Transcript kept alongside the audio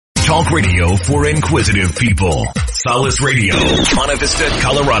Talk radio for inquisitive people. Solace Radio, Monte Vista,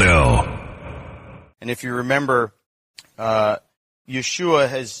 Colorado. And if you remember,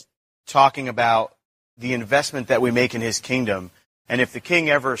 Yeshua is talking about the investment that we make in his kingdom, and if the king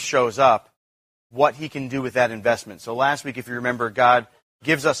ever shows up, what he can do with that investment. So last week, if you remember, God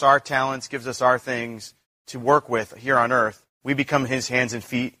gives us our talents, gives us our things to work with here on earth. We become his hands and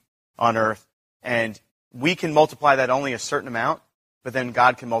feet on earth, and we can multiply that only a certain amount, but then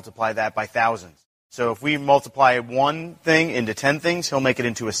God can multiply that by thousands. So if we multiply one thing into 10 things, he'll make it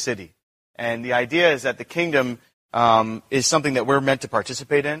into a city. And the idea is that the kingdom is something that we're meant to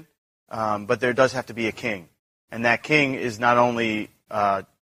participate in, but there does have to be a king. And that king is not only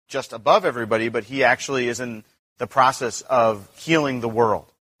just above everybody, but he actually is in the process of healing the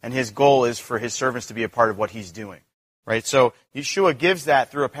world. And his goal is for his servants to be a part of what he's doing. Right? So Yeshua gives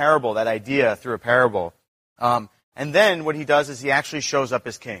that through a parable, that idea through a parable. And then what he does is he actually shows up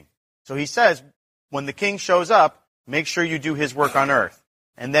as king. So he says, when the king shows up, make sure you do his work on earth.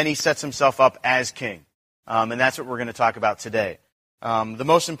 And then he sets himself up as king. And that's what we're going to talk about today. The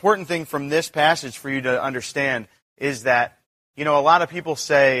most important thing from this passage for you to understand is that, a lot of people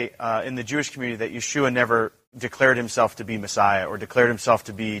say in the Jewish community that Yeshua never declared himself to be Messiah or declared himself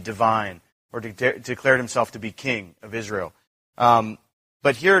to be divine or declared himself to be king of Israel.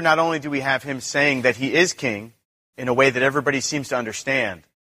 But here not only do we have him saying that he is king in a way that everybody seems to understand,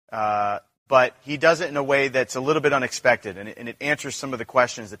 but he does it in a way that's a little bit unexpected, and it answers some of the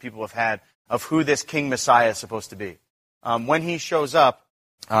questions that people have had of who this King Messiah is supposed to be. When he shows up,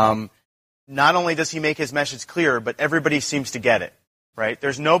 not only does he make his message clear, but everybody seems to get it, right?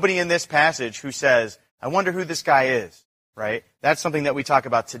 There's nobody in this passage who says, I wonder who this guy is, right? That's something that we talk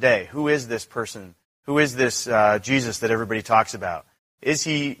about today. Who is this person? Who is this Jesus that everybody talks about? Is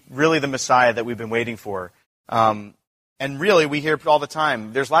he really the Messiah that we've been waiting for? And really, we hear all the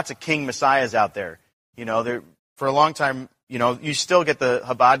time, there's lots of king messiahs out there. For a long time, you still get the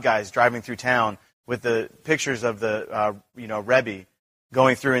Chabad guys driving through town with the pictures of the, Rebbe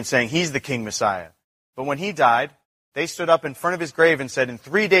going through and saying he's the king messiah. But when he died, they stood up in front of his grave and said, in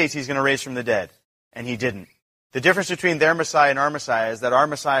 3 days he's going to raise from the dead. And he didn't. The difference between their Messiah and our Messiah is that our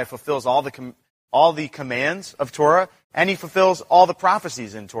Messiah fulfills all the commands of Torah, and he fulfills all the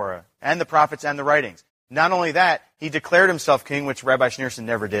prophecies in Torah, and the prophets and the writings. Not only that, he declared himself king, which Rabbi Schneerson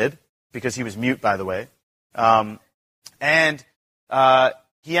never did, because he was mute, by the way. And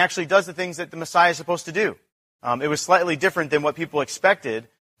he actually does the things that the Messiah is supposed to do. It was slightly different than what people expected,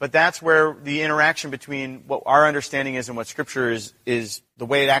 but that's where the interaction between what our understanding is and what Scripture is the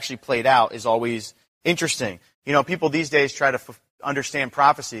way it actually played out is always interesting. People these days try to understand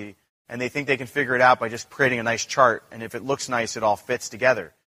prophecy, and they think they can figure it out by just creating a nice chart, and if it looks nice, it all fits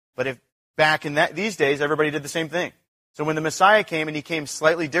together. But if back in these days, everybody did the same thing. So when the Messiah came, and he came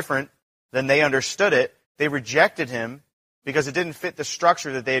slightly different than they understood it, they rejected him because it didn't fit the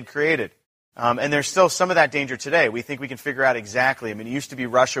structure that they had created. And there's still some of that danger today. We think we can figure out exactly. It used to be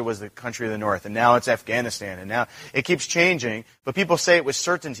Russia was the country of the north, and now it's Afghanistan, and now it keeps changing. But people say it with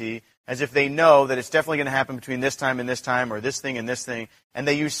certainty as if they know that it's definitely going to happen between this time, or this thing and this thing. And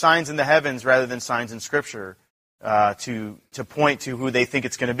they use signs in the heavens rather than signs in Scripture to point to who they think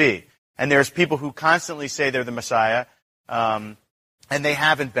it's going to be. And there's people who constantly say they're the Messiah, and they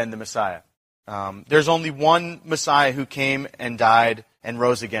haven't been the Messiah. There's only one Messiah who came and died and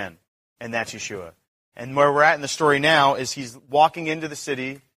rose again, and that's Yeshua. And where we're at in the story now is he's walking into the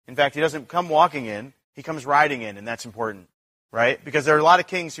city. In fact, he doesn't come walking in, he comes riding in, and that's important, right? Because there are a lot of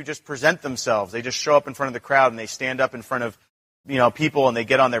kings who just present themselves. They just show up in front of the crowd, and they stand up in front of people, and they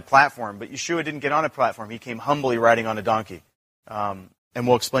get on their platform. But Yeshua didn't get on a platform. He came humbly riding on a donkey. And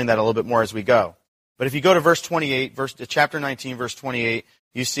we'll explain that a little bit more as we go. But if you go to verse 28, chapter 19, verse 28,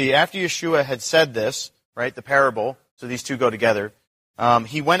 you see after Yeshua had said this, right, the parable, so these two go together,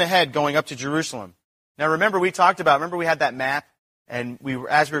 he went ahead going up to Jerusalem. Now remember we had that map, and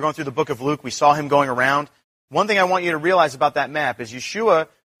as we were going through the book of Luke, we saw him going around. One thing I want you to realize about that map is Yeshua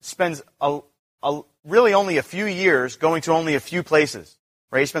spends really only a few years going to only a few places.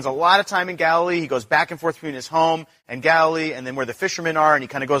 Right? He spends a lot of time in Galilee. He goes back and forth between his home and Galilee, and then where the fishermen are, and he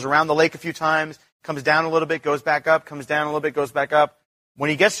kind of goes around the lake a few times, comes down a little bit, goes back up, comes down a little bit, goes back up. When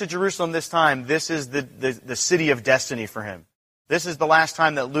he gets to Jerusalem this time, this is the city of destiny for him. This is the last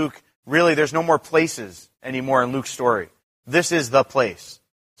time that Luke, really, there's no more places anymore in Luke's story. This is the place.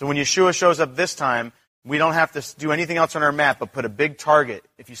 So when Yeshua shows up this time, we don't have to do anything else on our map but put a big target.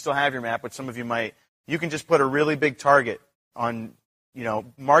 If you still have your map, which some of you might, you can just put a really big target on,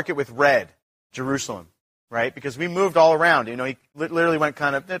 mark it with red, Jerusalem, right? Because we moved all around. He literally went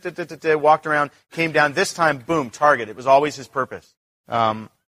kind of, walked around, came down. This time, boom, target. It was always his purpose.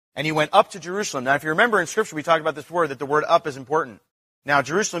 and he went up to Jerusalem. Now, if you remember in Scripture, we talked about this before, that the word up is important. Now,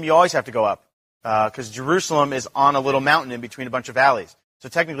 Jerusalem, you always have to go up, because Jerusalem is on a little mountain in between a bunch of valleys. So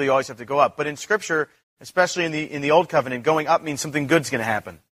technically, you always have to go up. But in Scripture, especially in the Old Covenant, going up means something good's going to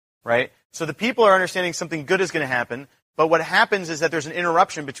happen, right? So the people are understanding something good is going to happen, but what happens is that there's an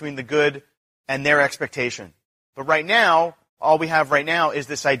interruption between the good and their expectation. But right now, all we have right now is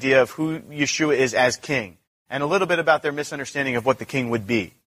this idea of who Yeshua is as king, and a little bit about their misunderstanding of what the king would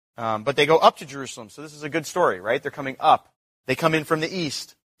be. But they go up to Jerusalem, so this is a good story, right? They're coming up. They come in from the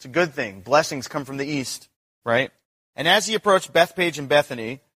east. It's a good thing. Blessings come from the east, right? And as he approached Bethpage and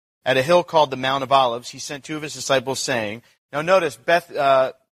Bethany, at a hill called the Mount of Olives, he sent two of his disciples, saying, now notice,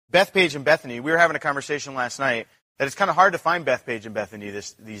 Bethpage and Bethany, we were having a conversation last night that it's kind of hard to find Bethpage and Bethany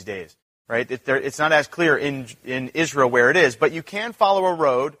these days, right? It's not as clear in Israel where it is, but you can follow a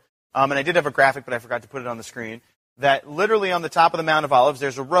road, and I did have a graphic, but I forgot to put it on the screen, that literally on the top of the Mount of Olives,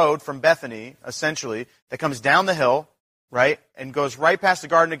 there's a road from Bethany, essentially, that comes down the hill, right, and goes right past the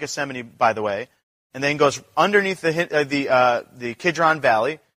Garden of Gethsemane, by the way, and then goes underneath the Kidron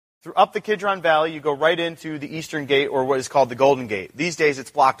Valley. Up the Kidron Valley, you go right into the Eastern Gate, or what is called the Golden Gate. These days, it's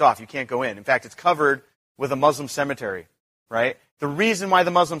blocked off. You can't go in. In fact, it's covered with a Muslim cemetery, right? The reason why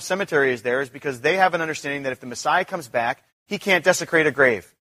the Muslim cemetery is there is because they have an understanding that if the Messiah comes back, he can't desecrate a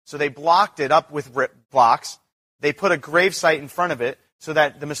grave. So they blocked it up with blocks. They put a grave site in front of it so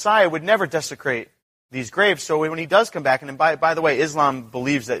that the Messiah would never desecrate these graves. So when he does come back, and by the way, Islam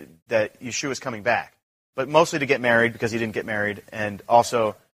believes that Yeshua is coming back, but mostly to get married because he didn't get married, and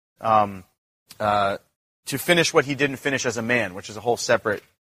also to finish what he didn't finish as a man, which is a whole separate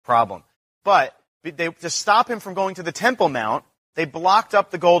problem. But to stop him from going to the Temple Mount, they blocked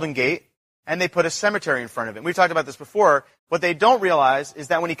up the Golden Gate, and they put a cemetery in front of it. We've talked about this before. What they don't realize is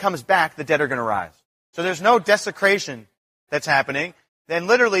that when he comes back, the dead are going to rise. So there's no desecration that's happening. Then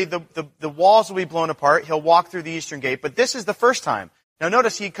literally the walls will be blown apart. He'll walk through the Eastern Gate, but this is the first time. Now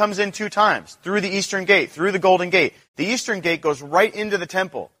notice he comes in 2 times, through the Eastern Gate, through the Golden Gate. The Eastern Gate goes right into the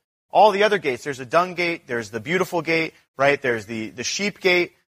temple. All the other gates, there's a dung gate, there's the beautiful gate, right? There's the sheep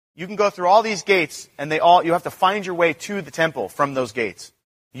gate. You can go through all these gates, and you have to find your way to the temple from those gates.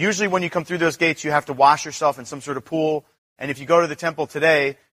 Usually when you come through those gates, you have to wash yourself in some sort of pool. And if you go to the temple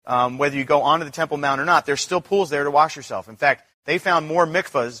today, whether you go onto the Temple Mount or not, there's still pools there to wash yourself. In fact, they found more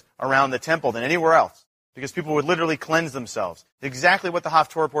mikvahs around the temple than anywhere else, because people would literally cleanse themselves. Exactly what the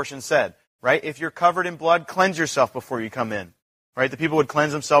Haftorah portion said, right? If you're covered in blood, cleanse yourself before you come in, right? The people would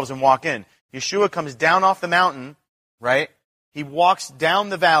cleanse themselves and walk in. Yeshua comes down off the mountain, right? He walks down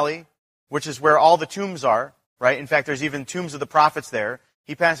the valley, which is where all the tombs are, right? In fact, there's even tombs of the prophets there.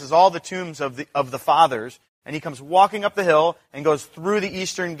 He passes all the tombs of the fathers, and he comes walking up the hill and goes through the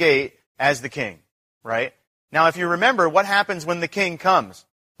Eastern Gate as the king, right? Now, if you remember, what happens when the king comes,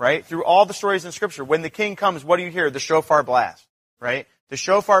 right? Through all the stories in Scripture, when the king comes, what do you hear? The shofar blast, right? The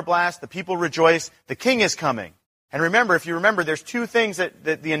shofar blast, the people rejoice, the king is coming. And remember, if you remember, there's 2 things that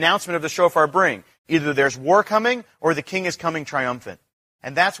the announcement of the shofar bring. Either there's war coming, or the king is coming triumphant.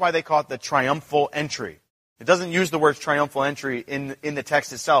 And that's why they call it the triumphal entry. It doesn't use the word triumphal entry in the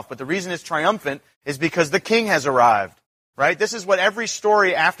text itself, but the reason it's triumphant is because the king has arrived, right? This is what every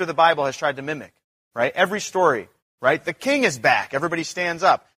story after the Bible has tried to mimic, right? Every story, right? The king is back. Everybody stands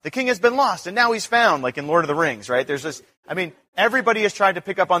up. The king has been lost, and now he's found, like in Lord of the Rings, right? There's this, everybody has tried to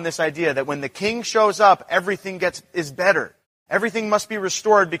pick up on this idea that when the king shows up, everything is better. Everything must be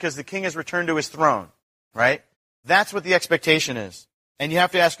restored because the king has returned to his throne, right? That's what the expectation is. And you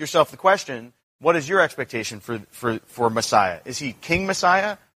have to ask yourself the question, what is your expectation for Messiah? Is he King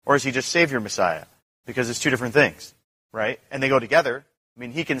Messiah, or is he just Savior Messiah? Because it's 2 different things, right? And they go together.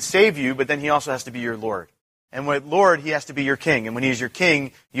 He can save you, but then he also has to be your Lord. And with Lord, he has to be your king. And when he's your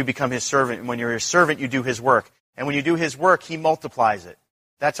king, you become his servant. And when you're his servant, you do his work. And when you do his work, he multiplies it.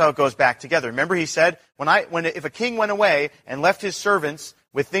 That's how it goes back together. Remember he said, if a king went away and left his servants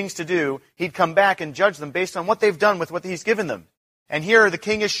with things to do, he'd come back and judge them based on what they've done with what he's given them. And here the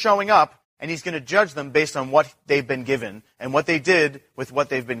king is showing up, and he's going to judge them based on what they've been given and what they did with what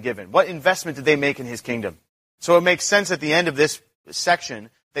they've been given. What investment did they make in his kingdom? So it makes sense at the end of this section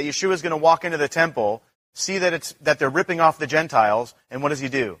that Yeshua is going to walk into the temple, see that they're ripping off the Gentiles, and what does he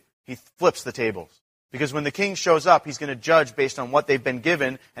do? He flips the tables. Because when the king shows up, he's going to judge based on what they've been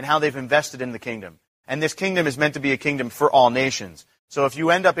given and how they've invested in the kingdom. And this kingdom is meant to be a kingdom for all nations. So if you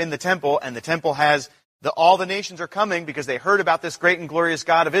end up in the temple, and the temple has all the nations are coming because they heard about this great and glorious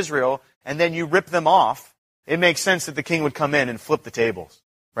God of Israel, and then you rip them off, it makes sense that the king would come in and flip the tables,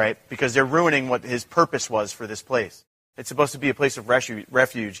 right? Because they're ruining what his purpose was for this place. It's supposed to be a place of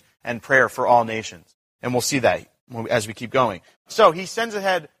refuge and prayer for all nations. And we'll see that as we keep going. So he sends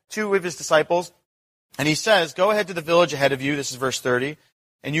ahead 2 of his disciples, and he says, go ahead to the village ahead of you, this is verse 30,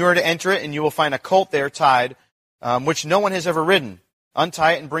 and you are to enter it, and you will find a colt there tied, which no one has ever ridden.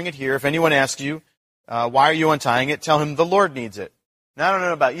 Untie it and bring it here. If anyone asks you, why are you untying it? Tell him the Lord needs it. Now, I don't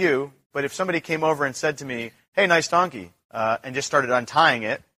know about you, but if somebody came over and said to me, hey, nice donkey, and just started untying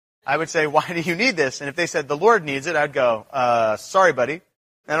it, I would say, why do you need this? And if they said, the Lord needs it, I'd go, sorry, buddy.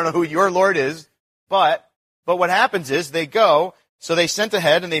 I don't know who your Lord is, but what happens is they go, so they sent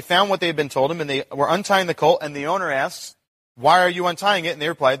ahead and they found what they had been told him, and they were untying the colt, and the owner asks, why are you untying it? And they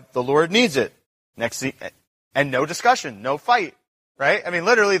replied, the Lord needs it. And no discussion, no fight, right? I mean,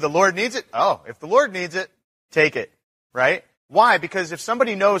 literally, the Lord needs it. Oh, if the Lord needs it, take it, right? Why? Because if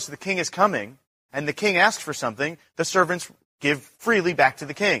somebody knows the king is coming and the king asks for something, the servants give freely back to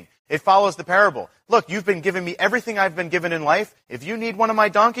the king. It follows the parable. Look, you've been giving me everything I've been given in life. If you need one of my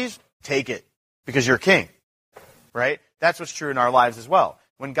donkeys, take it because you're king, right? That's what's true in our lives as well.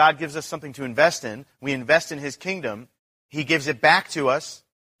 When God gives us something to invest in, we invest in his kingdom. He gives it back to us.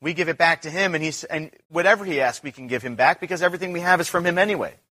 We give it back to him, and whatever he asks, we can give him back because everything we have is from him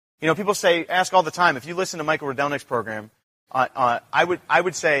anyway. You know, people ask all the time, if you listen to Michael Rodelnick's program, I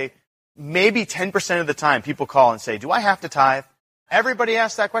would say maybe 10% of the time people call and say, do I have to tithe? Everybody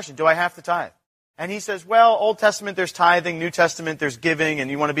asks that question, do I have to tithe? And he says, well, Old Testament, there's tithing, New Testament, there's giving, and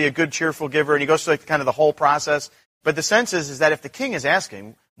you want to be a good, cheerful giver, and he goes through kind of the whole process. But the sense is that if the king is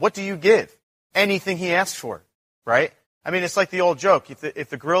asking, what do you give? Anything he asks for, right? I mean, it's like the old joke. If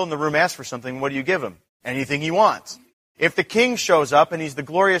the grill in the room asks for something, what do you give him? Anything he wants. If the king shows up and he's the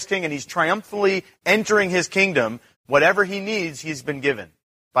glorious king and he's triumphantly entering his kingdom, whatever he needs, he's been given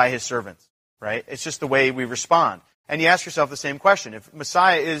by his servants, right? It's just the way we respond. And you ask yourself the same question. If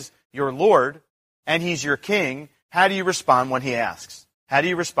Messiah is your Lord and he's your king, how do you respond when he asks? How do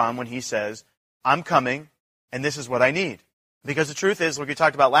you respond when he says, I'm coming and this is what I need? Because the truth is, like we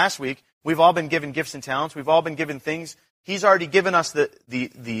talked about last week, we've all been given gifts and talents. We've all been given things. He's already given us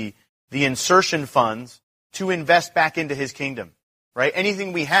the insertion funds to invest back into his kingdom, right?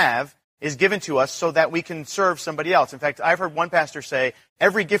 Anything we have is given to us so that we can serve somebody else. In fact, I've heard one pastor say,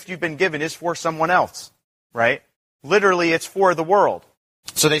 every gift you've been given is for someone else, right? Literally, it's for the world.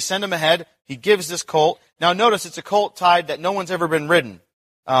 So they send him ahead. He gives this colt. Now notice it's a colt tied that no one's ever been ridden.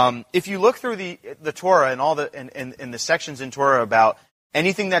 If you look through the Torah and all the sections in Torah about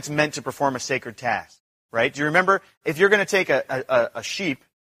anything that's meant to perform a sacred task, right? Do you remember if you're going to take a sheep,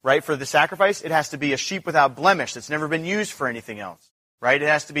 right, for the sacrifice, it has to be a sheep without blemish that's never been used for anything else, right? It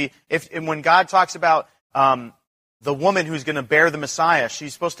has to be and when God talks about the woman who's going to bear the Messiah,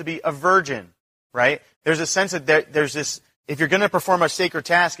 she's supposed to be a virgin, right? There's a sense that there's this. If you're going to perform a sacred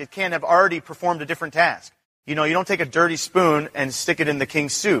task, it can't have already performed a different task. You know, you don't take a dirty spoon and stick it in the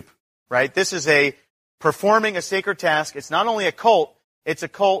king's soup, right? This is performing a sacred task. It's not only a colt, it's a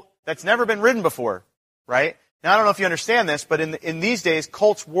colt that's never been ridden before, right? Now, I don't know if you understand this, but in these days,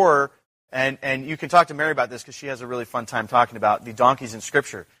 colts were, and you can talk to Mary about this because she has a really fun time talking about the donkeys in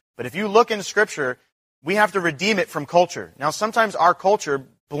Scripture. But if you look in Scripture, we have to redeem it from culture. Now, sometimes our culture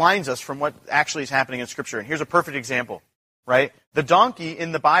blinds us from what actually is happening in Scripture. And here's a perfect example, right? The donkey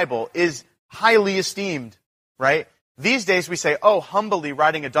in the Bible is highly esteemed, right? These days we say, oh, humbly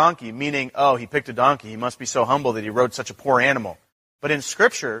riding a donkey, meaning, oh, he picked a donkey. He must be so humble that he rode such a poor animal. But in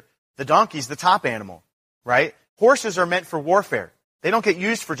Scripture, the donkey's the top animal, right? Horses are meant for warfare. They don't get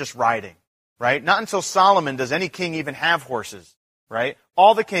used for just riding, right? Not until Solomon does any king even have horses, right?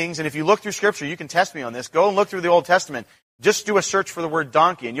 All the kings, and if you look through Scripture, you can test me on this. Go and look through the Old Testament. Just do a search for the word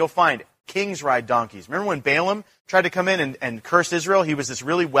donkey, and you'll find kings ride donkeys. Remember when Balaam tried to come in and curse Israel? He was this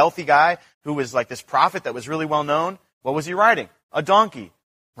really wealthy guy who was like this prophet that was really well known. What was he riding? A donkey,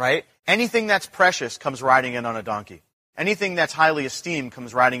 right? Anything that's precious comes riding in on a donkey. Anything that's highly esteemed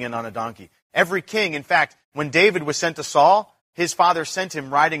comes riding in on a donkey. Every king, in fact, when David was sent to Saul, his father sent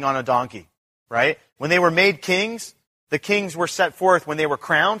him riding on a donkey, right? When they were made kings, the kings were set forth. When they were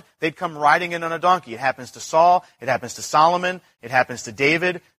crowned, they'd come riding in on a donkey. It happens to Saul. It happens to Solomon. It happens to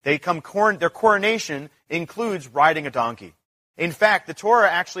David. Their coronation includes riding a donkey. In fact, the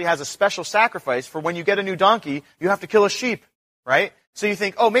Torah actually has a special sacrifice for when you get a new donkey, you have to kill a sheep, right? So you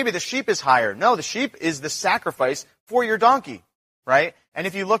think, oh, maybe the sheep is higher. No, the sheep is the sacrifice for your donkey, right? And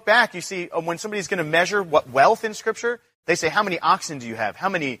if you look back, you see when somebody's going to measure what wealth in Scripture, they say, how many oxen do you have? How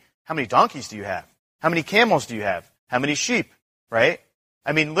many donkeys do you have? How many camels do you have? How many sheep, right?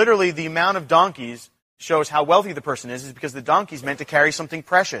 I mean, literally the amount of donkeys shows how wealthy the person is because the donkey's meant to carry something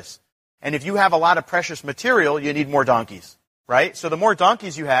precious. And if you have a lot of precious material, you need more donkeys, right? So the more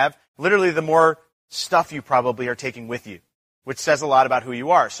donkeys you have, literally the more stuff you probably are taking with you, which says a lot about who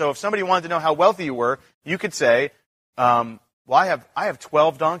you are. So if somebody wanted to know how wealthy you were, you could say, well, I have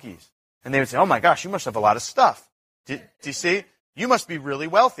 12 donkeys. And they would say, oh my gosh, you must have a lot of stuff. Do you see? You must be really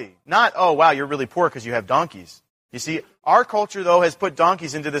wealthy. Not, oh wow, you're really poor because you have donkeys. You see, our culture though has put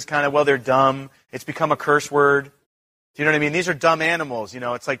donkeys into this kind of, well, they're dumb. It's become a curse word. Do you know what I mean? These are dumb animals.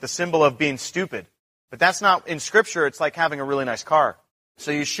 It's like the symbol of being stupid. But that's not, in Scripture, it's like having a really nice car.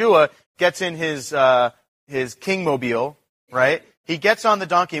 So Yeshua gets in his king mobile, right? He gets on the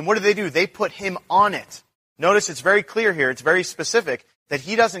donkey, and what do? They put him on it. Notice it's very clear here, it's very specific, that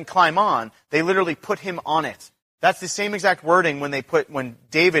he doesn't climb on, they literally put him on it. That's the same exact wording when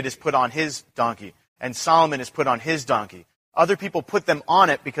David is put on his donkey, and Solomon is put on his donkey. Other people put them on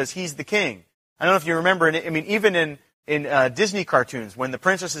it because he's the king. I don't know if you remember, even in Disney cartoons, when the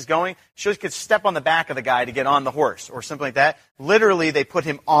princess is going, she could step on the back of the guy to get on the horse or something like that. Literally, they put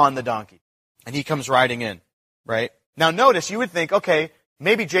him on the donkey, and he comes riding in, right? Now, notice, you would think, okay,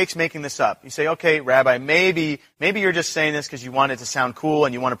 maybe Jake's making this up. You say, okay, Rabbi, maybe you're just saying this because you want it to sound cool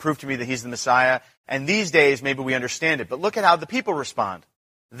and you want to prove to me that he's the Messiah, and these days, maybe we understand it. But look at how the people respond.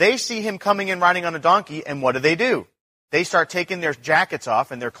 They see him coming in riding on a donkey, and what do? They start taking their jackets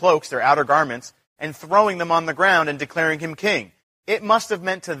off and their cloaks, their outer garments, and throwing them on the ground and declaring him king. It must have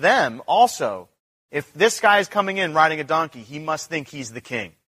meant to them also, if this guy is coming in riding a donkey, he must think he's the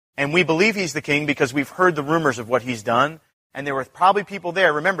king. And we believe he's the king because we've heard the rumors of what he's done, and there were probably people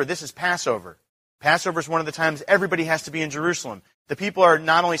there. Remember, this is Passover. Passover is one of the times everybody has to be in Jerusalem. The people are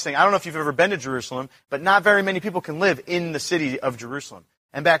not only saying, I don't know if you've ever been to Jerusalem, but not very many people can live in the city of Jerusalem.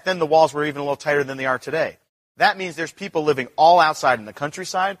 And back then, the walls were even a little tighter than they are today. That means there's people living all outside in the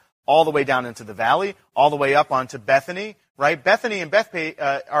countryside, all the way down into the valley, all the way up onto Bethany, right? Bethany and Bethpage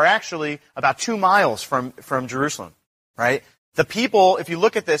are actually about 2 miles from Jerusalem, right? The people, if you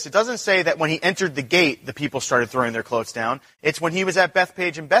look at this, it doesn't say that when he entered the gate, the people started throwing their cloaks down. It's when he was at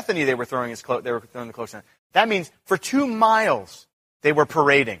Bethpage and Bethany, they were throwing the cloaks down. That means for 2 miles, they were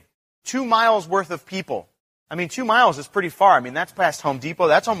parading. 2 miles worth of people. 2 miles is pretty far. That's past Home Depot.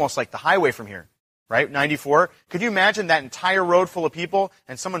 That's almost like the highway from here, right? 94. Could you imagine that entire road full of people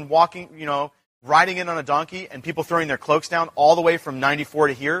and someone walking, riding in on a donkey and people throwing their cloaks down all the way from 94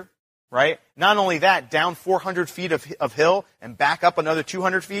 to here? Right? Not only that, down 400 feet of hill and back up another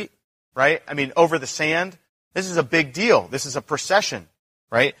 200 feet, right? Over the sand. This is a big deal. This is a procession,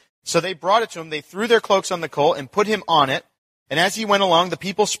 right? So they brought it to him. They threw their cloaks on the colt and put him on it. And as he went along, the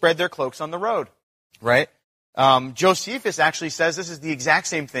people spread their cloaks on the road, right? Josephus actually says this is the exact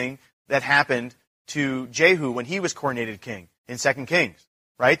same thing that happened to Jehu when he was coronated king in 2 Kings,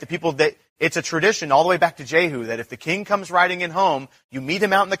 right? It's a tradition all the way back to Jehu that if the king comes riding in home, you meet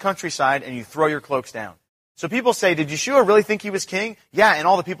him out in the countryside and you throw your cloaks down. So people say, did Yeshua really think he was king? Yeah, and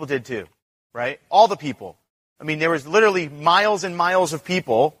all the people did too, right? All the people. There was literally miles and miles of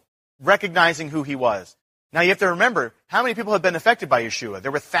people recognizing who he was. Now you have to remember, how many people have been affected by Yeshua?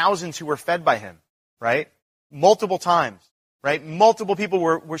 There were thousands who were fed by him, right? Multiple times. Right? Multiple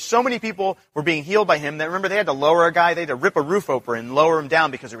people so many people were being healed by him that, remember, they had to lower a guy, they had to rip a roof open and lower him down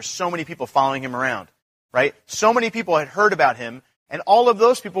because there were so many people following him around. Right? So many people had heard about him, and all of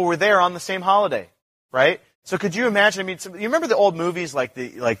those people were there on the same holiday. Right? So could you imagine, you remember the old movies like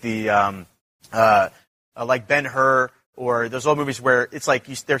Ben-Hur, or those old movies where it's like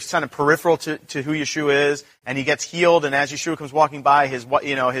they're kind of peripheral to who Yeshua is, and he gets healed, and as Yeshua comes walking by, his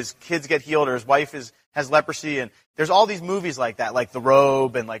kids get healed, or his wife has leprosy, and there's all these movies like that, like The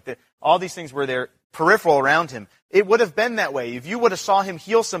Robe, and all these things where they're peripheral around him. It would have been that way. If you would have saw him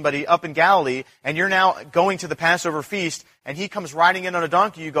heal somebody up in Galilee, and you're now going to the Passover feast, and he comes riding in on a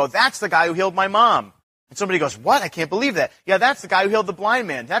donkey, you go, that's the guy who healed my mom. And somebody goes, what? I can't believe that. Yeah, that's the guy who healed the blind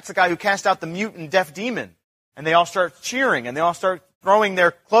man. That's the guy who cast out the mute and deaf demon. And they all start cheering, and they all start throwing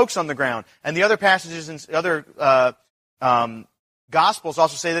their cloaks on the ground. And the other passages and other Gospels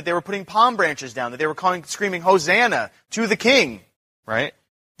also say that they were putting palm branches down, that they were screaming, Hosanna to the King, right?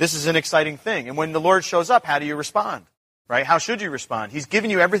 This is an exciting thing. And when the Lord shows up, how do you respond, right? How should you respond? He's given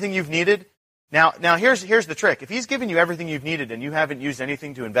you everything you've needed. Now here's the trick. If he's given you everything you've needed and you haven't used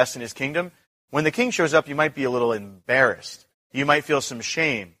anything to invest in his kingdom, when the King shows up, you might be a little embarrassed. You might feel some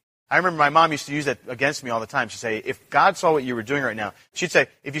shame. I remember my mom used to use that against me all the time. She'd say, if God saw what you were doing right now, she'd say,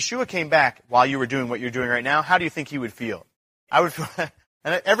 if Yeshua came back while you were doing what you're doing right now, how do you think he would feel? I would feel,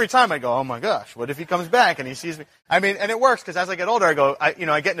 and every time I go, oh my gosh, what if he comes back and he sees me? And it works, because as I get older, I go, I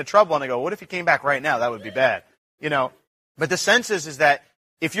get into trouble and I go, what if he came back right now? That would be bad. But the sense is that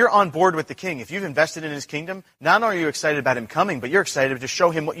if you're on board with the King, if you've invested in his kingdom, not only are you excited about him coming, but you're excited to show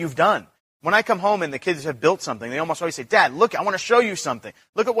him what you've done. When I come home and the kids have built something, they almost always say, Dad, look, I want to show you something.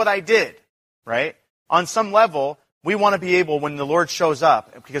 Look at what I did, right? On some level, We want to be able, when the Lord shows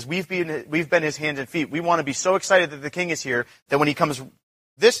up, because we've been his hands and feet, we want to be so excited that the king is here that when he comes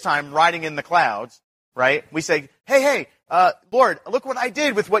this time riding in the clouds, right, we say, hey, Lord, look what I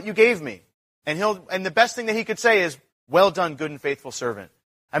did with what you gave me. And the best thing that he could say is, well done, good and faithful servant.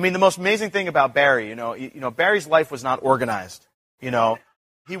 I mean, the most amazing thing about Barry, Barry's life was not organized.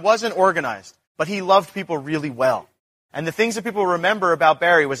 He wasn't organized, but he loved people really well. And the things that people remember about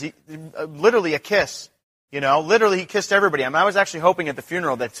Barry was literally a kiss. Literally he kissed everybody. I mean, I was actually hoping at the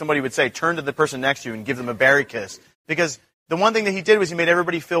funeral that somebody would say, turn to the person next to you and give them a Barry kiss. Because the one thing that he did was he made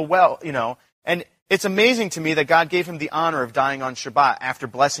everybody feel well, And it's amazing to me that God gave him the honor of dying on Shabbat after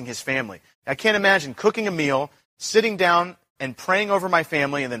blessing his family. I can't imagine cooking a meal, sitting down and praying over my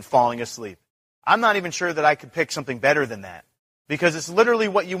family and then falling asleep. I'm not even sure that I could pick something better than that. Because it's literally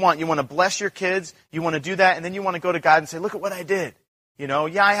what you want. You want to bless your kids, you want to do that, and then you want to go to God and say, look at what I did.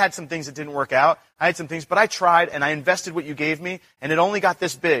 Yeah, I had some things that didn't work out. I had some things, but I tried and I invested what you gave me, and it only got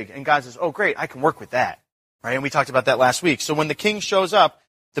this big. And God says, oh, great, I can work with that. Right? And we talked about that last week. So when the king shows up,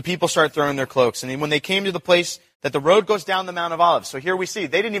 the people start throwing their cloaks. And when they came to the place that the road goes down the Mount of Olives, so here we see,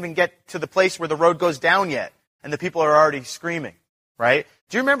 they didn't even get to the place where the road goes down yet, and the people are already screaming. Right?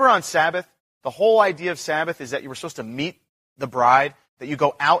 Do you remember on Sabbath, the whole idea of Sabbath is that you were supposed to meet the bride, that you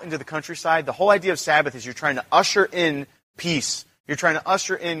go out into the countryside? The whole idea of Sabbath is you're trying to usher in peace. You're trying to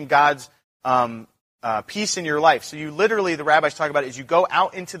usher in God's peace in your life. So you literally, the rabbis talk about it, is you go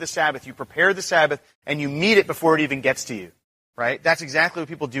out into the Sabbath, you prepare the Sabbath, and you meet it before it even gets to you. Right? That's exactly what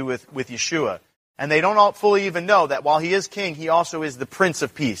people do with Yeshua. And they don't all fully even know that while he is king, he also is the Prince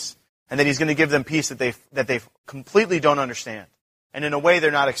of Peace. And that he's going to give them peace that they completely don't understand. And in a way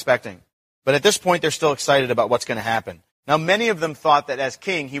they're not expecting. But at this point, they're still excited about what's going to happen. Now, many of them thought that as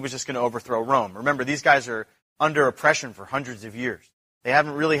king, he was just going to overthrow Rome. Remember, these guys are under oppression for hundreds of years. They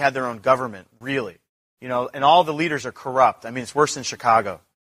haven't really had their own government, really. And all the leaders are corrupt. I mean, it's worse than Chicago.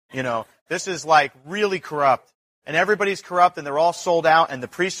 This is like really corrupt. And everybody's corrupt, and they're all sold out, and the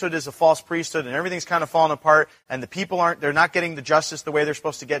priesthood is a false priesthood, and everything's kind of falling apart, and the people they're not getting the justice the way they're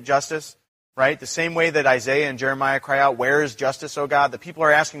supposed to get justice, right? The same way that Isaiah and Jeremiah cry out, where is justice, O God? The people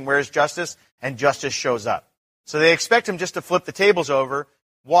are asking, where is justice? And justice shows up. So they expect him just to flip the tables over,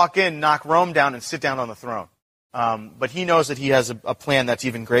 walk in, knock Rome down, and sit down on the throne. But he knows that he has a plan that's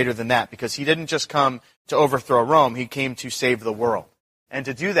even greater than that, because he didn't just come to overthrow Rome, he came to save the world. And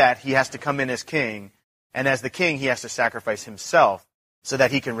to do that, he has to come in as king, and as the king, he has to sacrifice himself so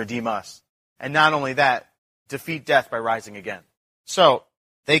that he can redeem us. And not only that, defeat death by rising again. So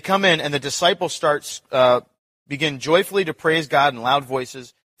they come in, and the disciples begin joyfully to praise God in loud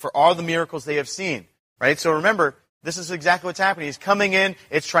voices for all the miracles they have seen. Right? So remember, this is exactly what's happening. He's coming in,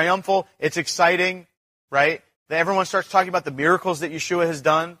 it's triumphal, it's exciting, right? Everyone starts talking about the miracles that Yeshua has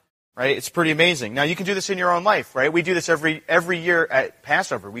done, right? It's pretty amazing. Now, you can do this in your own life, right? We do this every year at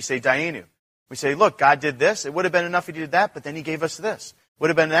Passover. We say Dayenu. We say, look, God did this. It would have been enough if he did that, but then he gave us this. Would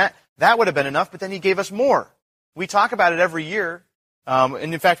have been that. That would have been enough, but then he gave us more. We talk about it every year.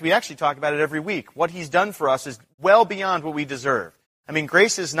 And in fact, we actually talk about it every week. What he's done for us is well beyond what we deserve. I mean,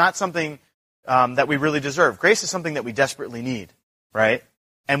 grace is not something that we really deserve. Grace is something that we desperately need, right?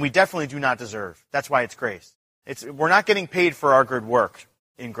 And we definitely do not deserve. That's why it's grace. We're not getting paid for our good work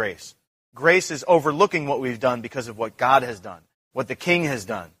in grace. Grace is overlooking what we've done because of what God has done, what the King has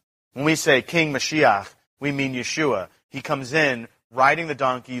done. When we say King Mashiach, we mean Yeshua. He comes in riding the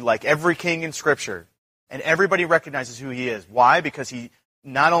donkey like every king in Scripture, and everybody recognizes who he is. Why? Because he,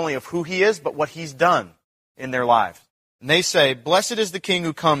 not only of who he is, but what he's done in their lives. And they say, blessed is the King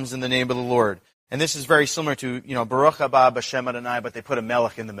who comes in the name of the Lord. And this is very similar to, Baruch haba b'shem Adonai, but they put a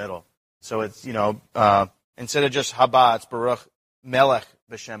melech in the middle. So it's, instead of just haba, it's Baruch melech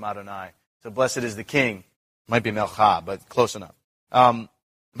b'shem Adonai. So blessed is the King. Might be melcha, but close enough.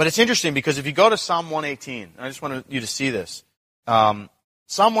 But it's interesting because if you go to Psalm 118, and I just want you to see this. Psalm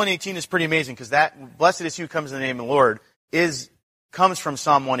 118 is pretty amazing because that, blessed is he who comes in the name of the Lord, comes from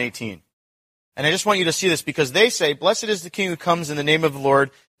Psalm 118. And I just want you to see this because they say, blessed is the King who comes in the name of the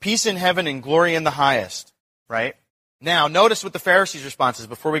Lord, peace in heaven and glory in the highest. Right? Now, notice what the Pharisees' response is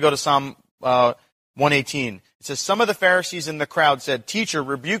before we go to Psalm 118. It says, some of the Pharisees in the crowd said, teacher,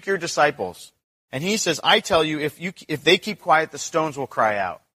 rebuke your disciples. And he says, I tell you, if they keep quiet, the stones will cry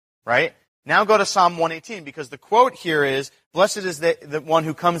out. Right? Now go to Psalm 118 because the quote here is, blessed is the one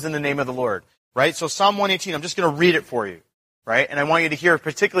who comes in the name of the Lord. Right? So Psalm 118, I'm just going to read it for you. Right? And I want you to hear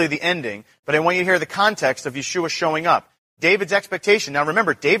particularly the ending, but I want you to hear the context of Yeshua showing up. David's expectation. Now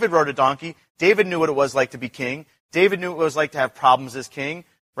remember, David rode a donkey. David knew what it was like to be king. David knew what it was like to have problems as king.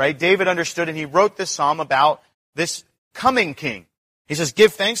 Right? David understood, and he wrote this psalm about this coming king. He says,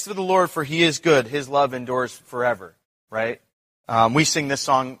 give thanks to the Lord, for he is good. His love endures forever, right? We sing this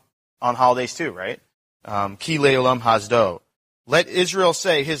song on holidays too, right? Ki le'olam hasdo. Let Israel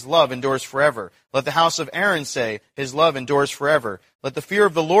say, his love endures forever. Let the house of Aaron say, his love endures forever. Let the fear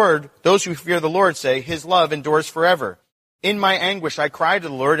of the Lord, those who fear the Lord say, his love endures forever. In my anguish I cried to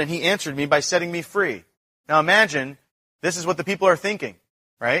the Lord, and he answered me by setting me free. Now imagine, this is what the people are thinking,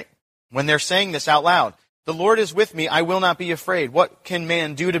 right? When they're saying this out loud. The Lord is with me, I will not be afraid. What can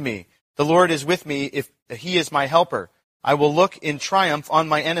man do to me? The Lord is with me if he is my helper. I will look in triumph on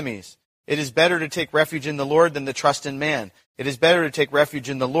my enemies. It is better to take refuge in the Lord than to trust in man. It is better to take refuge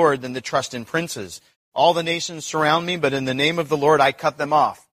in the Lord than to trust in princes. All the nations surround me, but in the name of the Lord I cut them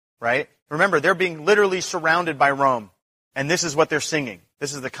off, right? Remember, they're being literally surrounded by Rome. And this is what they're singing.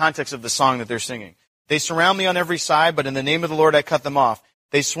 This is the context of the song that they're singing. They surround me on every side, but in the name of the Lord I cut them off.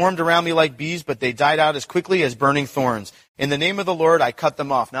 They swarmed around me like bees, but they died out as quickly as burning thorns. In the name of the Lord, I cut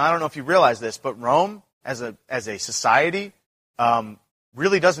them off. Now, I don't know if you realize this, but Rome, as a society,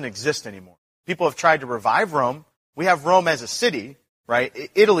 really doesn't exist anymore. People have tried to revive Rome. We have Rome as a city,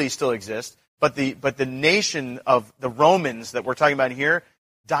 right? Italy still exists, but the nation of the Romans that we're talking about here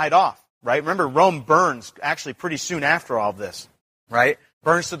died off, right? Remember, Rome burns actually pretty soon after all of this, right?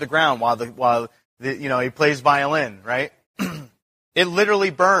 Burns to the ground while he plays violin, right? It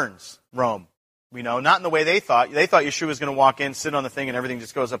literally burns Rome. Not in the way they thought. They thought Yeshua was going to walk in, sit on the thing, and everything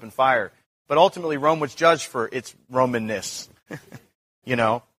just goes up in fire. But ultimately, Rome was judged for its Romanness.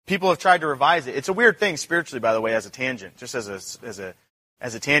 People have tried to revise it. It's a weird thing spiritually, by the way, as a tangent, just as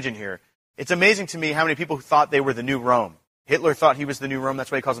a tangent here. It's amazing to me how many people thought they were the new Rome. Hitler thought he was the new Rome.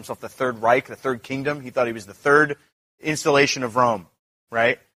 That's why he calls himself the Third Reich, the Third Kingdom. He thought he was the third installation of Rome,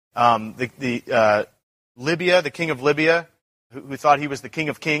 right? Libya, the king of Libya, who thought he was the king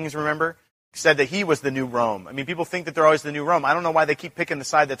of kings, remember, said that he was the new Rome. I mean, people think that they're always the new Rome. I don't know why they keep picking the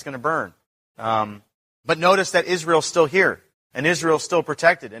side that's going to burn. But notice that Israel's still here, and Israel's still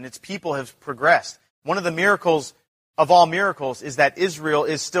protected, and its people have progressed. One of the miracles of all miracles is that Israel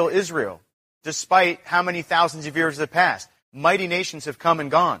is still Israel, despite how many thousands of years have passed. Mighty nations have come and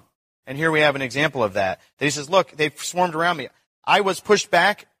gone. And here we have an example of that. That he says, look, they've swarmed around me. I was pushed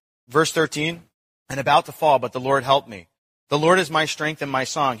back, verse 13, and about to fall, but the Lord helped me. The Lord is my strength and my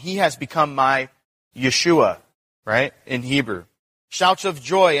song. He has become my Yeshua, right, in Hebrew. Shouts of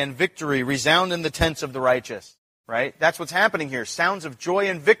joy and victory resound in the tents of the righteous, right? That's what's happening here. Sounds of joy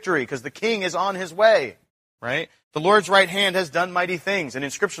and victory because the king is on his way, right? The Lord's right hand has done mighty things. And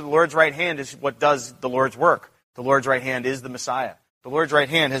in Scripture, the Lord's right hand is what does the Lord's work. The Lord's right hand is the Messiah. The Lord's right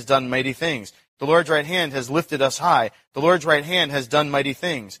hand has done mighty things. The Lord's right hand has lifted us high. The Lord's right hand has done mighty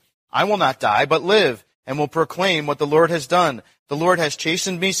things. I will not die, but live, and will proclaim what the Lord has done. The Lord has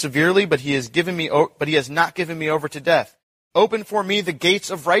chastened me severely, but he has not given me over to death. Open for me the gates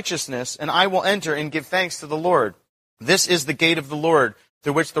of righteousness, and I will enter and give thanks to the Lord. This is the gate of the Lord,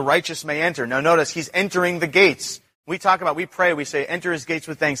 through which the righteous may enter. Now notice, he's entering the gates. We pray, we say, enter his gates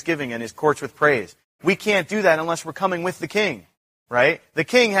with thanksgiving and his courts with praise. We can't do that unless we're coming with the king, right? The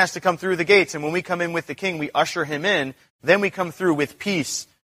king has to come through the gates, and when we come in with the king, we usher him in. Then we come through with peace,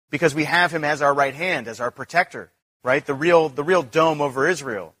 because we have him as our right hand, as our protector, right? The real dome over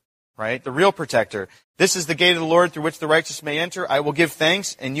Israel, right? The real protector. This is the gate of the Lord through which the righteous may enter. I will give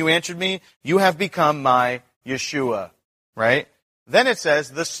thanks, and you answered me. You have become my Yeshua, right? Then it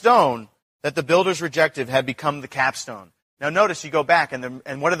says, the stone that the builders rejected had become the capstone. Now notice, you go back,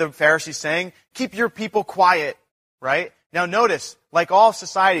 and what are the Pharisees saying? Keep your people quiet, right? Now notice, like all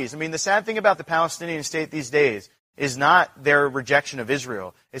societies, the sad thing about the Palestinian state these days is not their rejection of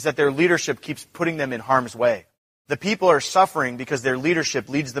Israel, is that their leadership keeps putting them in harm's way. The people are suffering because their leadership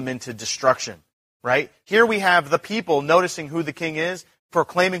leads them into destruction, right? Here we have the people noticing who the king is,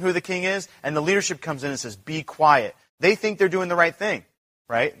 proclaiming who the king is, and the leadership comes in and says, be quiet. They think they're doing the right thing,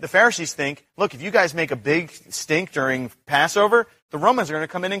 right? The Pharisees think, look, if you guys make a big stink during Passover, the Romans are going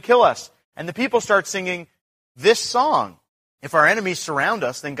to come in and kill us. And the people start singing this song. If our enemies surround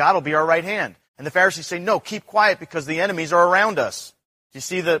us, then God will be our right hand. And the Pharisees say, no, keep quiet because the enemies are around us. Do you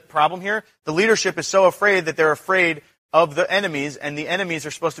see the problem here? The leadership is so afraid that they're afraid of the enemies, and the enemies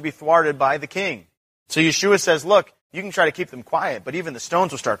are supposed to be thwarted by the king. So Yeshua says, look, you can try to keep them quiet, but even the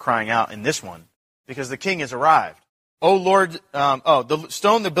stones will start crying out in this one because the king has arrived. Oh Lord, the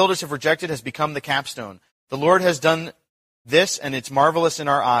stone the builders have rejected has become the capstone. The Lord has done this, and it's marvelous in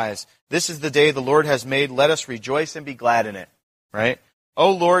our eyes. This is the day the Lord has made. Let us rejoice and be glad in it. Right?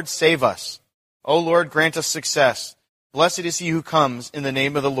 Oh Lord, save us. O Lord, grant us success. Blessed is he who comes in the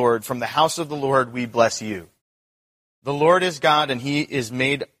name of the Lord. From the house of the Lord we bless you. The Lord is God, and he is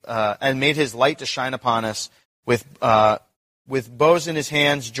made his light to shine upon us with with bows in his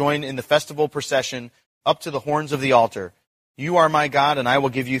hands, join in the festival procession up to the horns of the altar. You are my God, and I will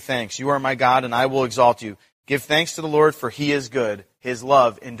give you thanks. You are my God, and I will exalt you. Give thanks to the Lord, for he is good. His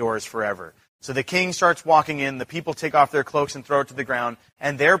love endures forever. So the king starts walking in, the people take off their cloaks and throw it to the ground,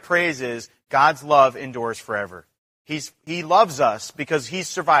 and their praise is, God's love endures forever. He loves us because he's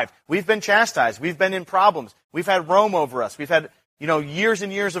survived. We've been chastised. We've been in problems. We've had Rome over us. We've had, years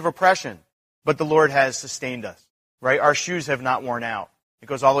and years of oppression. But the Lord has sustained us, right? Our shoes have not worn out. It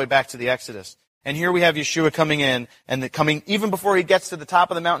goes all the way back to the Exodus. And here we have Yeshua coming in, and even before he gets to the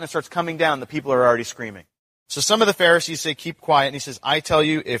top of the mountain and starts coming down, the people are already screaming. So some of the Pharisees say, keep quiet. And he says, I tell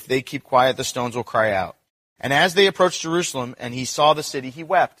you, if they keep quiet, the stones will cry out. And as they approached Jerusalem and he saw the city, he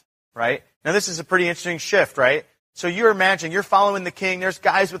wept, right? Now this is a pretty interesting shift, right? So you're imagining, you're following the king. There's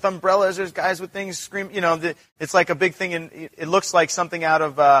guys with umbrellas. There's guys with things screaming. It's like a big thing, and it looks like something out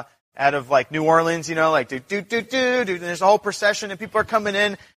of like New Orleans, like do. And there's a whole procession, and people are coming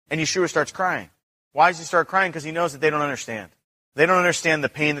in, and Yeshua starts crying. Why does he start crying? Because he knows that they don't understand. They don't understand the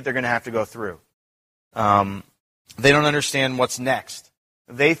pain that they're going to have to go through. They don't understand what's next.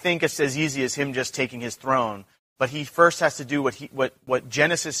 They think it's as easy as him just taking his throne, but he first has to do what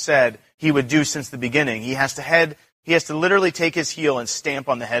Genesis said he would do since the beginning. He has to literally take his heel and stamp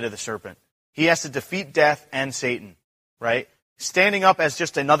on the head of the serpent. He has to defeat death and Satan, right? Standing up as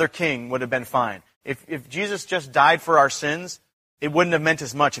just another king would have been fine. If Jesus just died for our sins, it wouldn't have meant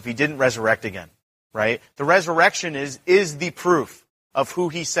as much if he didn't resurrect again, right? The resurrection is the proof of who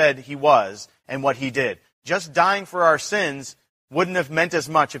he said he was and what he did. Just dying for our sins wouldn't have meant as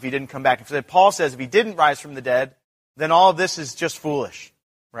much if he didn't come back. Paul says if he didn't rise from the dead, then all of this is just foolish,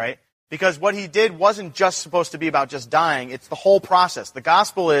 right? Because what he did wasn't just supposed to be about just dying. It's the whole process. The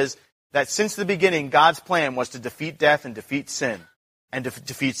gospel is that since the beginning, God's plan was to defeat death and defeat sin and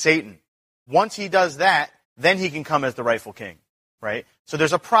defeat Satan. Once he does that, then he can come as the rightful king, right? So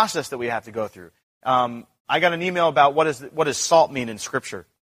there's a process that we have to go through. I got an email about what does salt mean in Scripture.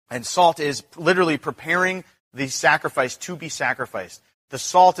 And salt is literally preparing the sacrifice to be sacrificed. The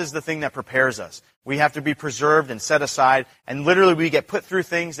salt is the thing that prepares us. We have to be preserved and set aside, and literally we get put through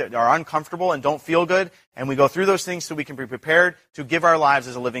things that are uncomfortable and don't feel good, and we go through those things so we can be prepared to give our lives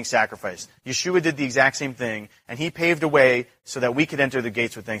as a living sacrifice. Yeshua did the exact same thing, and he paved a way so that we could enter the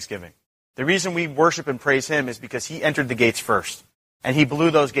gates with thanksgiving. The reason we worship and praise him is because he entered the gates first, and he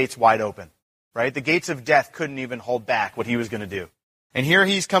blew those gates wide open, right? The gates of death couldn't even hold back what he was going to do. And here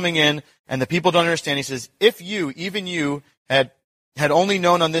he's coming in, and the people don't understand. He says, if you, even you, had only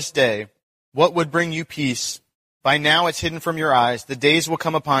known on this day what would bring you peace, by now it's hidden from your eyes. The days will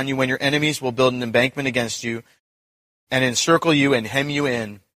come upon you when your enemies will build an embankment against you and encircle you and hem you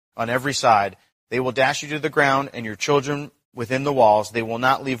in on every side. They will dash you to the ground and your children within the walls. They will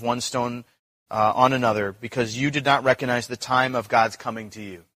not leave one stone on another, because you did not recognize the time of God's coming to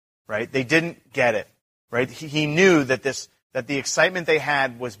you, right? They didn't get it, right? He knew that the excitement they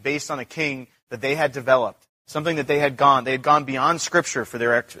had was based on a king that they had developed, something that they had gone beyond Scripture for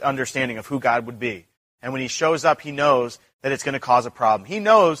their understanding of who God would be. And when he shows up, he knows that it's going to cause a problem. He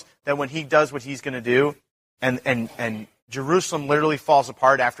knows that when he does what he's going to do, and Jerusalem literally falls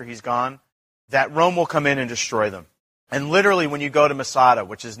apart after he's gone, that Rome will come in and destroy them. And literally when you go to Masada,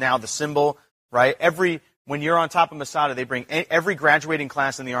 which is now the symbol, right? When you're on top of Masada, they bring every graduating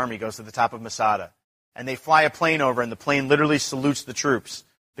class in the army goes to the top of Masada. And they fly a plane over, and the plane literally salutes the troops.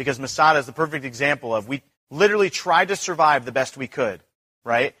 Because Masada is the perfect example of, we literally tried to survive the best we could,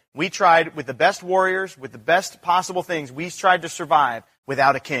 right? We tried with the best warriors, with the best possible things, we tried to survive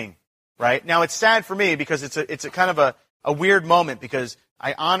without a king, right? Now it's sad for me because it's a kind of a weird moment, because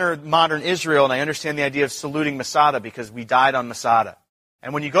I honor modern Israel and I understand the idea of saluting Masada because we died on Masada.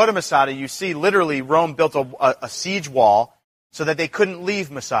 And when you go to Masada, you see literally Rome built a siege wall so that they couldn't leave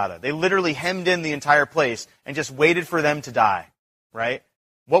Masada. They literally hemmed in the entire place and just waited for them to die, right?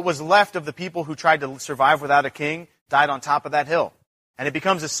 What was left of the people who tried to survive without a king died on top of that hill. And it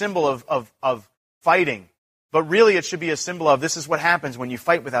becomes a symbol of fighting. But really it should be a symbol of, this is what happens when you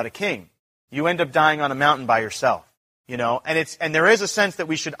fight without a king. You end up dying on a mountain by yourself, And there is a sense that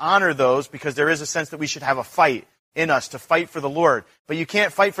we should honor those, because there is a sense that we should have a fight in us to fight for the Lord. But you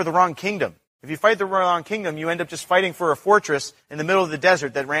can't fight for the wrong kingdom. If you fight the wrong kingdom, you end up just fighting for a fortress in the middle of the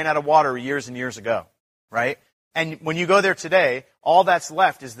desert that ran out of water years and years ago, right? And when you go there today, all that's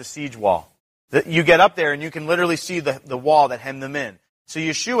left is the siege wall. You get up there and you can literally see the wall that hemmed them in. So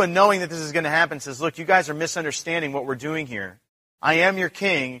Yeshua, knowing that this is going to happen, says, look, you guys are misunderstanding what we're doing here. I am your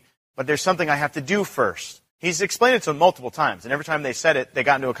king, but there's something I have to do first. He's explained it to them multiple times, and every time they said it, they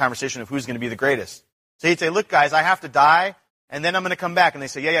got into a conversation of who's going to be the greatest. So he'd say, look, guys, I have to die, and then I'm going to come back. And they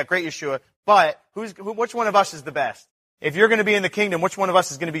say, yeah, great, Yeshua. But which one of us is the best? if you're going to be in the kingdom, which one of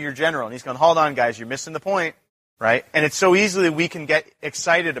us is going to be your general? And he's going, hold on, guys, you're missing the point, right? And it's so easily we can get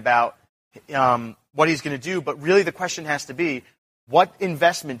excited about what he's going to do, but really the question has to be, what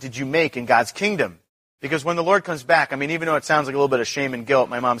investment did you make in God's kingdom? Because when the Lord comes back, I mean, even though it sounds like a little bit of shame and guilt,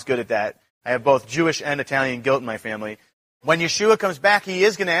 my mom's good at that. I have both Jewish and Italian guilt in my family. When Yeshua comes back, he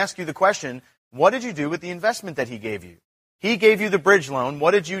is going to ask you the question, what did you do with the investment that he gave you? He gave you the bridge loan.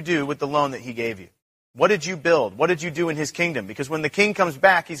 What did you do with the loan that he gave you? What did you build? What did you do in his kingdom? Because when the king comes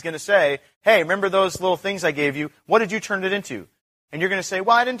back, he's going to say, hey, remember those little things I gave you? What did you turn it into? And you're going to say,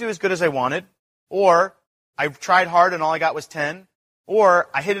 well, I didn't do as good as I wanted. Or I tried hard and all I got was 10. Or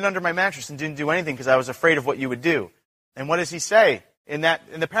I hid it under my mattress and didn't do anything because I was afraid of what you would do. And what does he say? In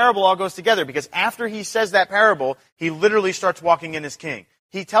the parable all goes together, because after he says that parable, he literally starts walking in as king.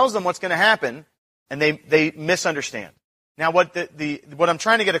 He tells them what's going to happen, and they misunderstand. Now, what I'm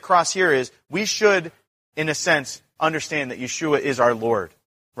trying to get across here is we should, in a sense, understand that Yeshua is our Lord,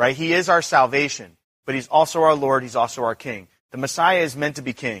 right? He is our salvation, but he's also our Lord. He's also our king. The Messiah is meant to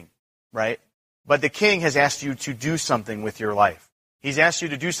be king, right? But the king has asked you to do something with your life. He's asked you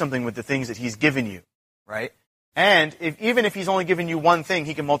to do something with the things that he's given you, right? And even if he's only given you one thing,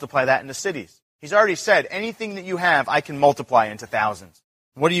 he can multiply that into cities. He's already said, anything that you have, I can multiply into thousands.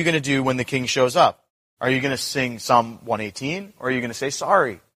 What are you going to do when the king shows up? Are you going to sing Psalm 118? Or are you going to say,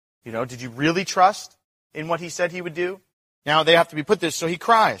 sorry? Did you really trust in what he said he would do? Now, they have to be put this, so he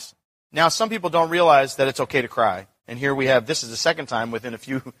cries. Now, some people don't realize that it's okay to cry. And here we have, this is the second time within a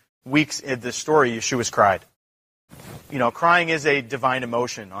few weeks in this story, Yeshua's cried. Crying is a divine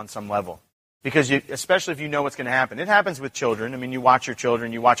emotion on some level. Because especially if you know what's going to happen. It happens with children. I mean, you watch your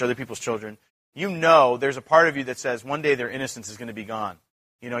children, you watch other people's children. There's a part of you that says one day their innocence is going to be gone.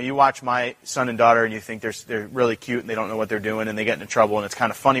 You watch my son and daughter and you think they're really cute and they don't know what they're doing and they get into trouble, and it's kind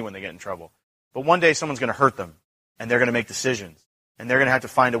of funny when they get in trouble. But one day someone's going to hurt them and they're going to make decisions and they're going to have to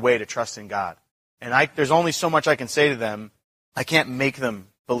find a way to trust in God. And there's only so much I can say to them. I can't make them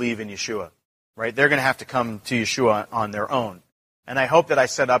believe in Yeshua, right? They're going to have to come to Yeshua on their own. And I hope that I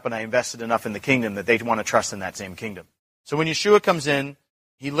set up and I invested enough in the kingdom that they want to trust in that same kingdom. So when Yeshua comes in,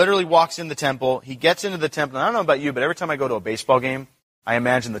 he literally walks in the temple. He gets into the temple. And I don't know about you, but every time I go to a baseball game, I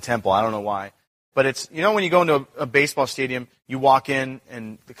imagine the temple. I don't know why. But it's, when you go into a baseball stadium, you walk in,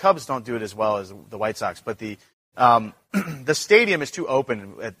 and the Cubs don't do it as well as the White Sox, but the stadium is too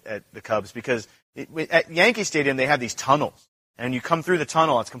open at the Cubs, because at Yankee Stadium, they have these tunnels. And you come through the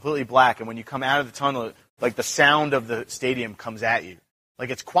tunnel, it's completely black. And when you come out of the tunnel, like the sound of the stadium comes at you.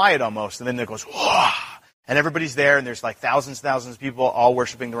 Like it's quiet almost. And then it goes, whoa! And everybody's there, and there's like thousands of people all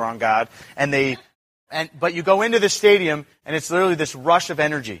worshiping the wrong God. But you go into the stadium, and it's literally this rush of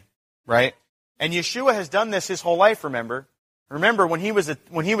energy, right? And Yeshua has done this his whole life, remember? Remember, when he was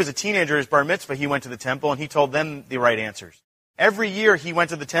a teenager, his bar mitzvah, he went to the temple, and he told them the right answers. Every year he went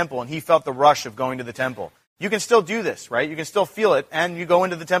to the temple, and he felt the rush of going to the temple. You can still do this, right? You can still feel it, and you go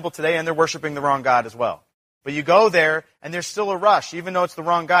into the temple today, and they're worshiping the wrong God as well. But you go there, and there's still a rush. Even though it's the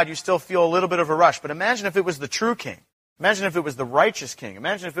wrong God, you still feel a little bit of a rush. But imagine if it was the true king. Imagine if it was the righteous king.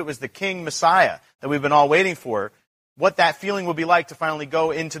 Imagine if it was the king Messiah that we've been all waiting for, what that feeling would be like to finally go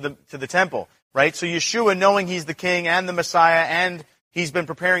into the temple, right? So Yeshua, knowing he's the king and the Messiah, and he's been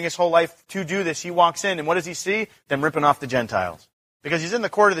preparing his whole life to do this, he walks in, and what does he see? Them ripping off the Gentiles. Because he's in the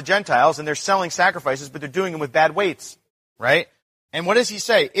court of the Gentiles, and they're selling sacrifices, but they're doing them with bad weights, right? And what does he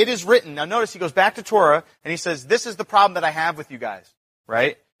say? It is written. Now notice he goes back to Torah, and he says, this is the problem that I have with you guys,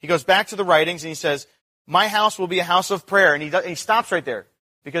 right? He goes back to the writings, and he says, my house will be a house of prayer. And he stops right there.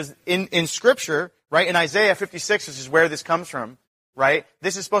 Because in Scripture, right, in Isaiah 56, which is where this comes from, right,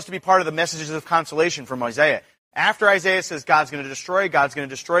 this is supposed to be part of the messages of consolation from Isaiah. After Isaiah says God's going to destroy, God's going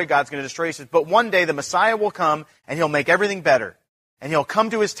to destroy, God's going to destroy, he says, but one day the Messiah will come, and he'll make everything better. And he'll come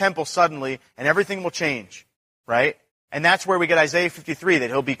to his temple suddenly, and everything will change, right? And that's where we get Isaiah 53, that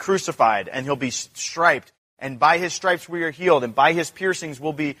he'll be crucified, and he'll be striped, and by his stripes we are healed, and by his piercings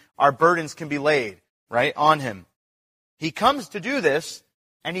our burdens can be laid, right, on him. He comes to do this,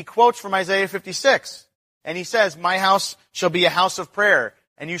 and he quotes from Isaiah 56. And he says, my house shall be a house of prayer.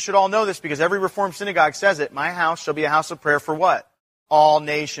 And you should all know this because every Reformed synagogue says it. My house shall be a house of prayer for what? All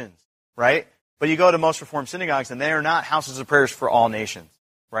nations, right? But you go to most Reformed synagogues, and they are not houses of prayers for all nations,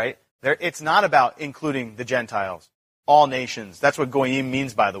 right? It's not about including the Gentiles. All nations. That's what goyim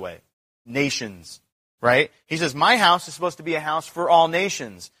means, by the way. Nations, right? He says, my house is supposed to be a house for all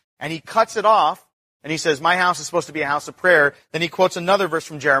nations. And he cuts it off. And he says, my house is supposed to be a house of prayer. Then he quotes another verse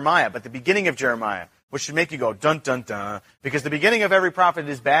from Jeremiah, but the beginning of Jeremiah, which should make you go, dun, dun, dun. Because the beginning of every prophet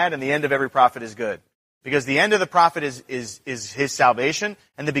is bad, and the end of every prophet is good. Because the end of the prophet is his salvation,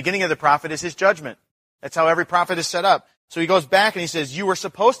 and the beginning of the prophet is his judgment. That's how every prophet is set up. So he goes back and he says, you were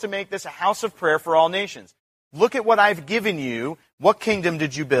supposed to make this a house of prayer for all nations. Look at what I've given you. What kingdom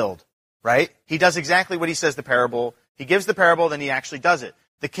did you build? Right? He does exactly what he says the parable. He gives the parable, then he actually does it.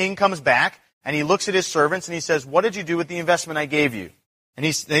 The king comes back and he looks at his servants and he says, what did you do with the investment I gave you? And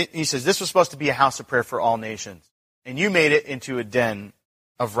he says, this was supposed to be a house of prayer for all nations. And you made it into a den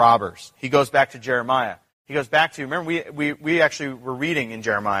of robbers. He goes back to Jeremiah. He goes back to, remember we actually were reading in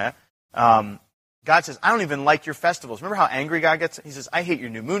Jeremiah. God says, I don't even like your festivals. Remember how angry God gets? He says, I hate your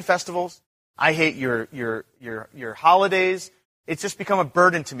new moon festivals. I hate your holidays. It's just become a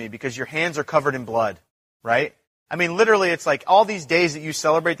burden to me because your hands are covered in blood, right? I mean, literally, it's like all these days that you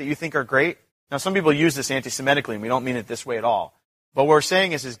celebrate that you think are great. Now, some people use this anti-Semitically, and we don't mean it this way at all. But what we're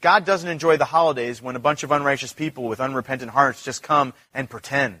saying is God doesn't enjoy the holidays when a bunch of unrighteous people with unrepentant hearts just come and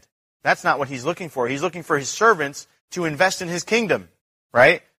pretend. That's not what he's looking for. He's looking for his servants to invest in his kingdom,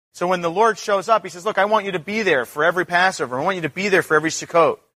 right? So when the Lord shows up, he says, look, I want you to be there for every Passover. I want you to be there for every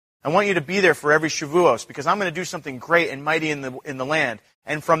Sukkot. I want you to be there for every Shavuos because I'm going to do something great and mighty in the land.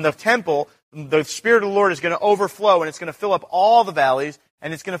 And from the temple, the Spirit of the Lord is going to overflow and it's going to fill up all the valleys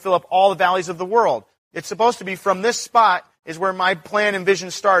and it's going to fill up all the valleys of the world. It's supposed to be from this spot is where my plan and vision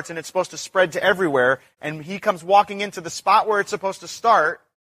starts and it's supposed to spread to everywhere. And he comes walking into the spot where it's supposed to start,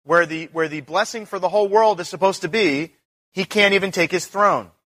 where the blessing for the whole world is supposed to be. He can't even take his throne,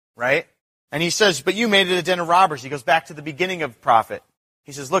 right? And he says, but you made it a den of robbers. He goes back to the beginning of the prophet.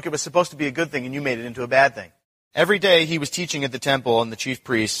 He says, look, it was supposed to be a good thing and you made it into a bad thing. Every day he was teaching at the temple and the chief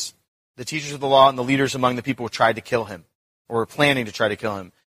priests, the teachers of the law and the leaders among the people tried to kill him or were planning to try to kill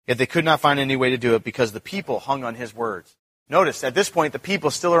him. Yet they could not find any way to do it because the people hung on his words. Notice, at this point, the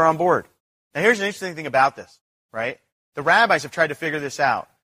people still are on board. Now here's an interesting thing about this, right? The rabbis have tried to figure this out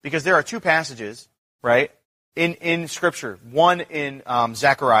because there are two passages, right, in Scripture. One in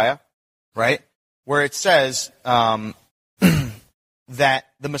Zechariah, right, where it says that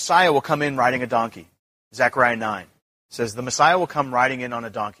the Messiah will come in riding a donkey. Zechariah 9 says the Messiah will come riding in on a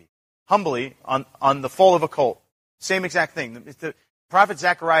donkey, humbly on the foal of a colt. Same exact thing. The prophet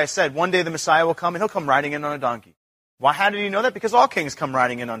Zechariah said one day the Messiah will come and he'll come riding in on a donkey. Why? How did he know that? Because all kings come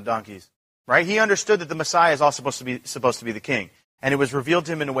riding in on donkeys, right? He understood that the Messiah is all supposed to be the king, and it was revealed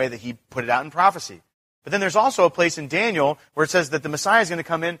to him in a way that he put it out in prophecy. But then there's also a place in Daniel where it says that the Messiah is going to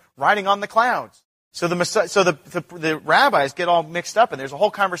come in riding on the clouds. So the rabbis get all mixed up, and there's a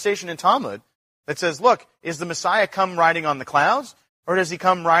whole conversation in Talmud that says, look, is the Messiah come riding on the clouds, or does he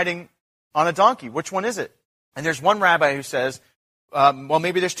come riding on a donkey? Which one is it? And there's one rabbi who says, well,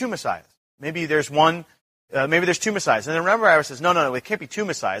 maybe there's two Messiahs. Maybe there's two Messiahs. And then another rabbi says, no, it can't be two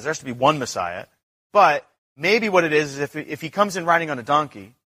Messiahs. There has to be one Messiah. But maybe what it is if he comes in riding on a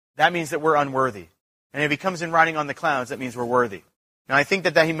donkey, that means that we're unworthy. And if he comes in riding on the clouds, that means we're worthy. Now, I think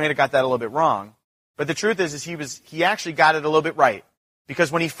that he may have got that a little bit wrong. But the truth is he actually got it a little bit right.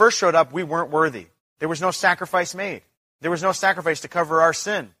 Because when he first showed up, we weren't worthy. There was no sacrifice made. There was no sacrifice to cover our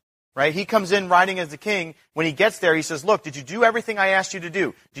sin. Right? He comes in riding as the king. When he gets there, he says, look, did you do everything I asked you to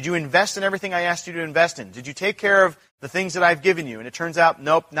do? Did you invest in everything I asked you to invest in? Did you take care of the things that I've given you? And it turns out,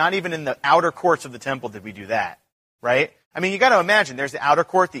 nope, not even in the outer courts of the temple did we do that. Right? I mean, you got to imagine, there's the outer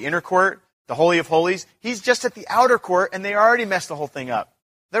court, the inner court, the Holy of Holies. He's just at the outer court, and they already messed the whole thing up.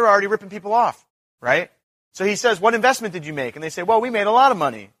 They're already ripping people off. Right? So he says, what investment did you make? And they say, well, we made a lot of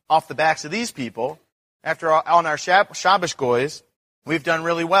money off the backs of these people. After all, on our Shabbos goys, we've done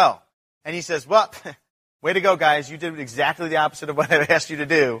really well. And he says, well, way to go, guys. You did exactly the opposite of what I asked you to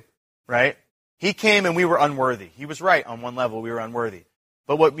do, right? He came and we were unworthy. He was right on one level. We were unworthy.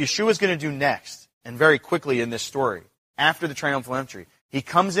 But what Yeshua is going to do next, and very quickly in this story, after the triumphal entry, he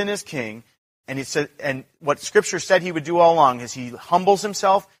comes in as king, and he said, and what Scripture said he would do all along is he humbles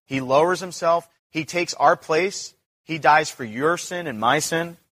himself, he lowers himself, he takes our place, he dies for your sin and my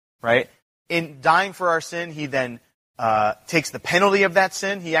sin, right? In dying for our sin, he then takes the penalty of that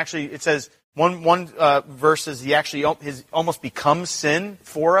sin. He actually, it says, one verse says he actually almost becomes sin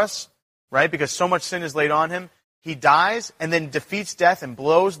for us, right? Because so much sin is laid on him. He dies and then defeats death and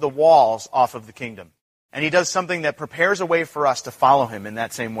blows the walls off of the kingdom. And he does something that prepares a way for us to follow him in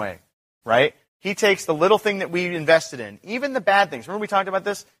that same way, right? He takes the little thing that we invested in, even the bad things. Remember we talked about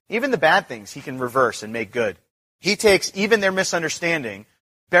this? Even the bad things he can reverse and make good. He takes even their misunderstanding,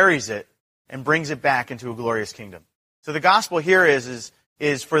 buries it, and brings it back into a glorious kingdom. So the gospel here is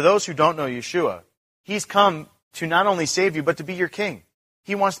for those who don't know Yeshua, he's come to not only save you, but to be your king.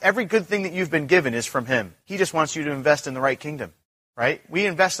 He wants every good thing that you've been given is from him. He just wants you to invest in the right kingdom, right? We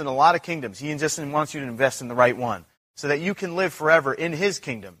invest in a lot of kingdoms. He just wants you to invest in the right one so that you can live forever in his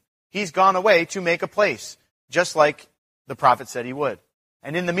kingdom. He's gone away to make a place, just like the prophet said he would.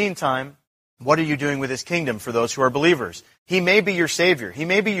 And in the meantime, What are you doing with his kingdom for those who are believers? He may be your Savior. He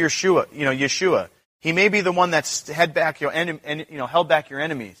may be Yeshua. He may be the one that's held back your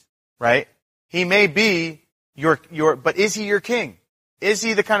enemies, right? He may be but is he your king? Is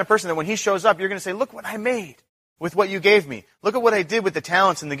he the kind of person that when he shows up, you're going to say, look what I made with what you gave me. Look at what I did with the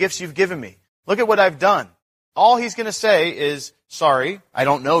talents and the gifts you've given me. Look at what I've done. All he's going to say is, sorry, I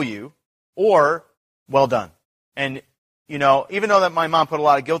don't know you, or well done. And, even though that my mom put a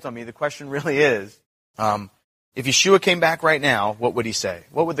lot of guilt on me, the question really is, if Yeshua came back right now, what would he say?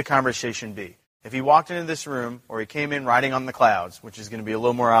 What would the conversation be? If he walked into this room, or he came in riding on the clouds, which is going to be a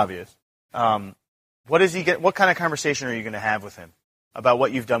little more obvious, what kind of conversation are you going to have with him about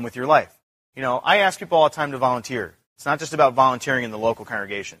what you've done with your life? I ask people all the time to volunteer. It's not just about volunteering in the local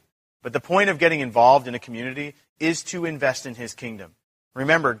congregation. But the point of getting involved in a community is to invest in his kingdom.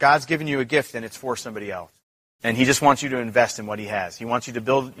 Remember, God's given you a gift and it's for somebody else. And he just wants you to invest in what he has. He wants you to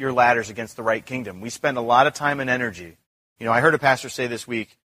build your ladders against the right kingdom. We spend a lot of time and energy. I heard a pastor say this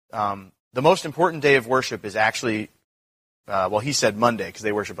week, the most important day of worship is actually, he said Monday because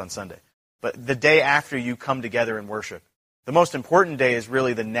they worship on Sunday. But the day after you come together and worship. The most important day is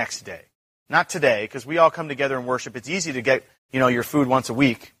really the next day. Not today, because we all come together and worship. It's easy to get, your food once a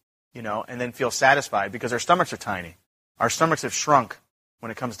week, and then feel satisfied because our stomachs are tiny. Our stomachs have shrunk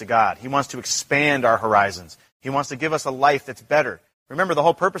when it comes to God. He wants to expand our horizons. He wants to give us a life that's better. Remember, the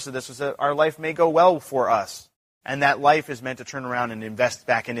whole purpose of this is that our life may go well for us. And that life is meant to turn around and invest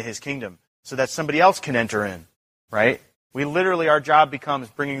back into his kingdom so that somebody else can enter in, right? Our job becomes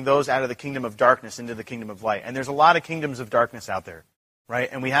bringing those out of the kingdom of darkness into the kingdom of light. And there's a lot of kingdoms of darkness out there, right?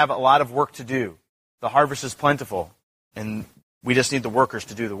 And we have a lot of work to do. The harvest is plentiful, and we just need the workers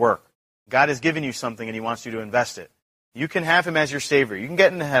to do the work. God has given you something, and he wants you to invest it. You can have him as your Savior. You can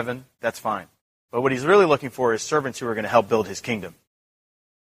get into heaven. That's fine. But what he's really looking for is servants who are going to help build his kingdom.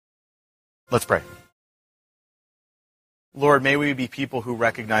 Let's pray. Lord, may we be people who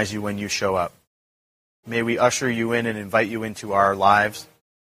recognize you when you show up. May we usher you in and invite you into our lives.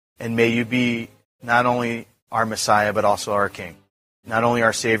 And may you be not only our Messiah, but also our King. Not only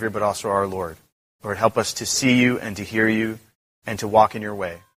our Savior, but also our Lord. Lord, help us to see you and to hear you and to walk in your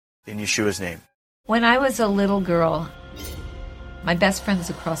way. In Yeshua's name. When I was a little girl, my best friends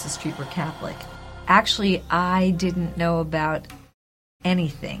across the street were Catholic. Actually, I didn't know about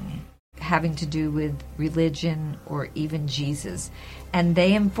anything having to do with religion or even Jesus. And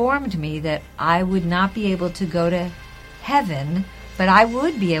they informed me that I would not be able to go to heaven, but I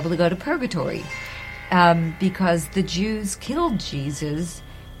would be able to go to purgatory because the Jews killed Jesus,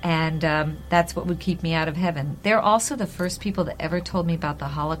 and that's what would keep me out of heaven. They're also the first people that ever told me about the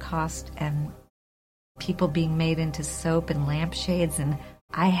Holocaust and people being made into soap and lampshades, and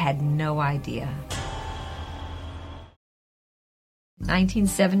I had no idea.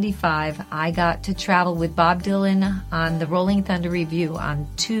 1975, I got to travel with Bob Dylan on the Rolling Thunder Review on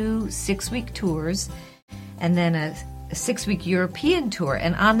 2 6-week tours, and then a 6-week European tour.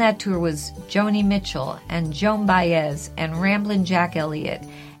 And on that tour was Joni Mitchell and Joan Baez and Ramblin' Jack Elliott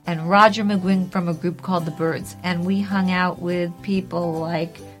and Roger McGuinn from a group called The Byrds. And we hung out with people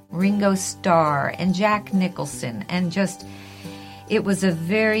like Ringo Starr and Jack Nicholson, and just, it was a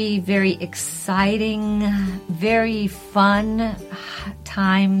very, very exciting, very fun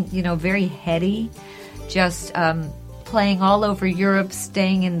time, very heady, just playing all over Europe,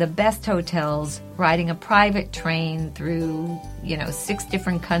 staying in the best hotels, riding a private train through, 6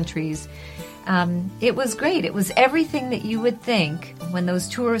 different countries. It was great. It was everything that you would think when those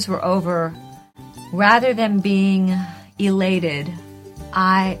tours were over. Rather than being elated,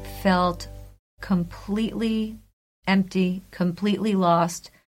 I felt completely empty, completely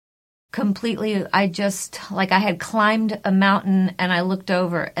lost, I had climbed a mountain and I looked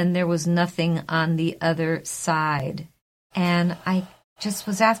over and there was nothing on the other side. And I just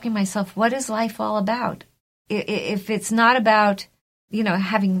was asking myself, what is life all about? If it's not about,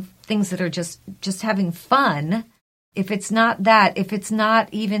 having things that are just having fun, if it's not that, if it's not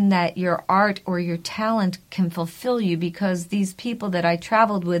even that your art or your talent can fulfill you, because these people that I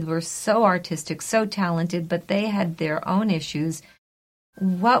traveled with were so artistic, so talented, but they had their own issues.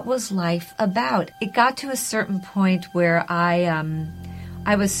 What was life about? It got to a certain point where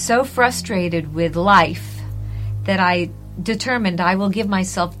I was so frustrated with life that I determined I will give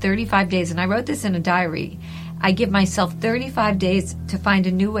myself 35 days, and I wrote this in a diary. I give myself 35 days to find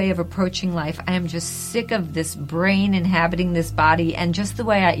a new way of approaching life. I am just sick of this brain inhabiting this body and just the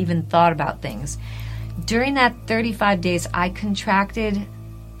way I even thought about things. During that 35 days, I contracted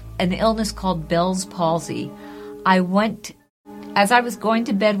an illness called Bell's palsy. I went As I was going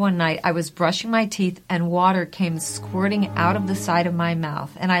to bed one night, I was brushing my teeth and water came squirting out of the side of my mouth.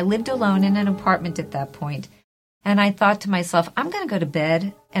 And I lived alone in an apartment at that point. And I thought to myself, I'm going to go to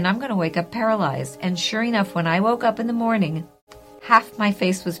bed and I'm going to wake up paralyzed. And sure enough, when I woke up in the morning, half my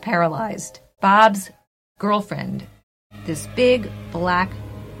face was paralyzed. Bob's girlfriend, this big black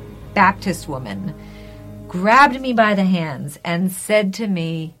Baptist woman, grabbed me by the hands and said to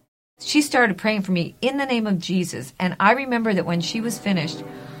me, she started praying for me in the name of Jesus. And I remember that when she was finished,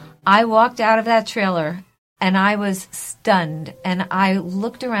 I walked out of that trailer and I was stunned. And I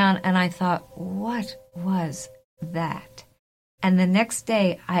looked around and I thought, what was that? And the next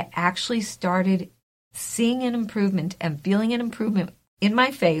day, I actually started seeing an improvement and feeling an improvement in my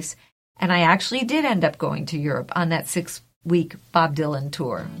face. And I actually did end up going to Europe on that 6-week Bob Dylan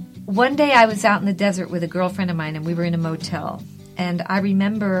tour. One day I was out in the desert with a girlfriend of mine and we were in a motel. And I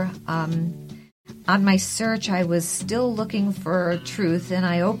remember on my search, I was still looking for truth, and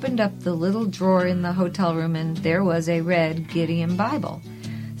I opened up the little drawer in the hotel room, and there was a red Gideon Bible.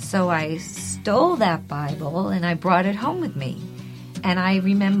 So I stole that Bible, and I brought it home with me. And I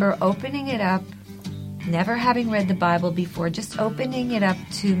remember opening it up, never having read the Bible before, just opening it up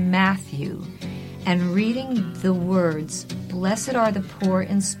to Matthew and reading the words, "Blessed are the poor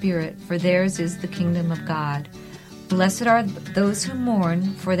in spirit, for theirs is the kingdom of God. Blessed are those who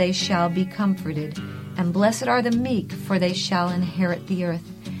mourn, for they shall be comforted. And blessed are the meek, for they shall inherit the earth."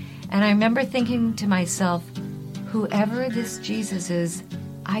 And I remember thinking to myself, whoever this Jesus is,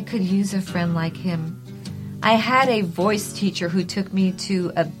 I could use a friend like him. I had a voice teacher who took me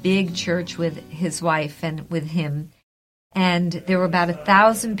to a big church with his wife and with him. And there were about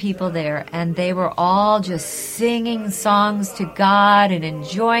 1,000 people there, and they were all just singing songs to God and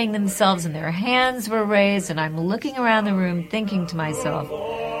enjoying themselves, and their hands were raised, and I'm looking around the room thinking to myself,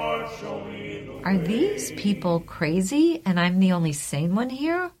 are these people crazy and I'm the only sane one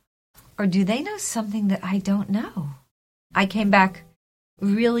here? Or do they know something that I don't know? I came back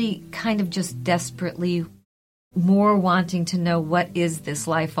really kind of just desperately more wanting to know what is this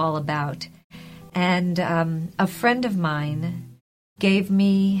life all about. And a friend of mine gave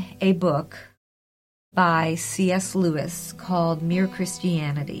me a book by C.S. Lewis called Mere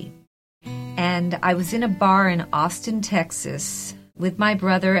Christianity. And I was in a bar in Austin, Texas, with my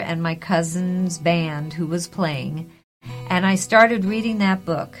brother and my cousin's band who was playing. And I started reading that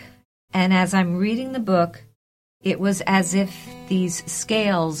book. And as I'm reading the book, it was as if these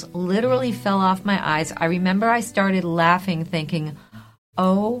scales literally fell off my eyes. I remember I started laughing, thinking,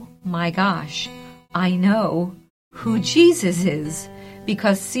 oh my gosh, I know who Jesus is,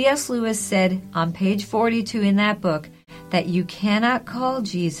 because C.S. Lewis said on page 42 in that book that you cannot call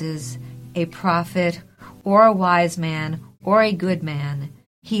Jesus a prophet or a wise man or a good man.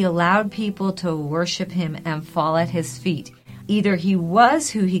 He allowed people to worship him and fall at his feet. Either he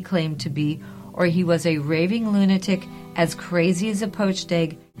was who he claimed to be, or he was a raving lunatic, as crazy as a poached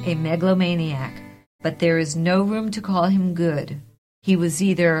egg, a megalomaniac. But there is no room to call him good. He was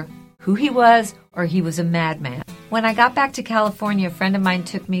either who he was or he was a madman. When I got back to California, a friend of mine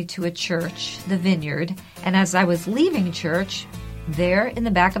took me to a church, the Vineyard, and as I was leaving church, there in the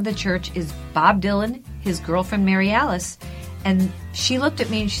back of the church is Bob Dylan, his girlfriend Mary Alice, and she looked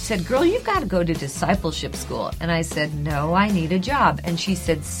at me and she said, "Girl, you've got to go to discipleship school." And I said, "No, I need a job." And she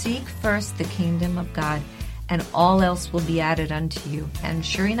said, "Seek first the kingdom of God, and all else will be added unto you." And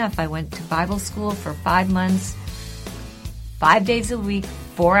sure enough, I went to Bible school for 5 months, 5 days a week,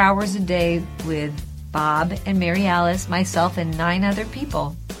 4 hours a day with Bob and Mary Alice, myself, and 9 other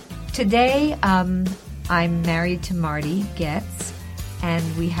people. Today, I'm married to Marty Getz, and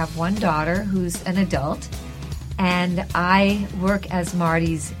we have one daughter who's an adult. And I work as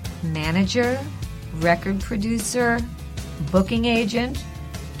Marty's manager, record producer, booking agent,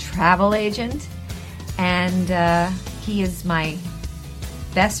 travel agent, and he is my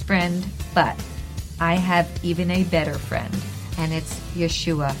best friend, but I have even a better friend, and it's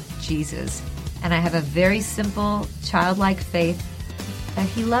Yeshua, Jesus. And I have a very simple, childlike faith that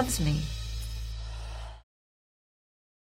he loves me.